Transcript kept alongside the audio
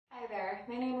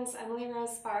there. My name is Emily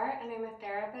Rose Barr, and I'm a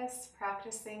therapist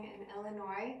practicing in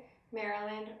Illinois,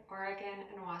 Maryland, Oregon,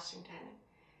 and Washington.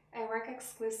 I work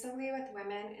exclusively with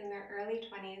women in their early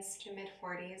 20s to mid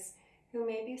 40s who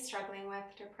may be struggling with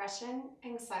depression,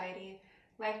 anxiety,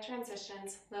 life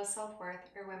transitions, low self-worth,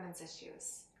 or women's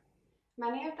issues.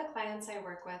 Many of the clients I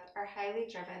work with are highly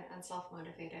driven and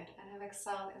self-motivated and have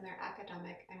excelled in their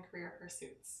academic and career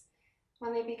pursuits.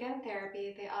 When they begin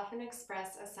therapy, they often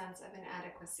express a sense of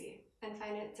inadequacy and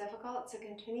find it difficult to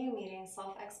continue meeting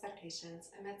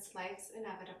self-expectations amidst life's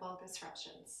inevitable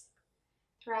disruptions.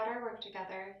 Throughout our work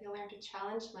together, you'll learn to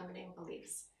challenge limiting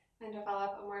beliefs and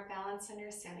develop a more balanced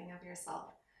understanding of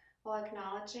yourself while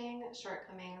acknowledging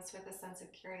shortcomings with a sense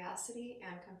of curiosity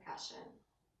and compassion.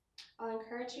 I'll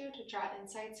encourage you to draw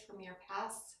insights from your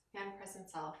past and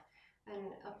present self and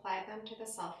apply them to the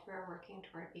self you are working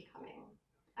toward becoming.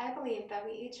 I believe that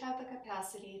we each have the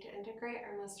capacity to integrate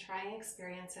our most trying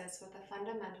experiences with a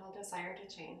fundamental desire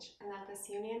to change, and that this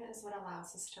union is what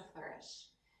allows us to flourish.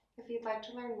 If you'd like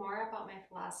to learn more about my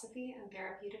philosophy and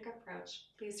therapeutic approach,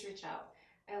 please reach out.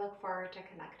 I look forward to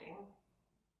connecting.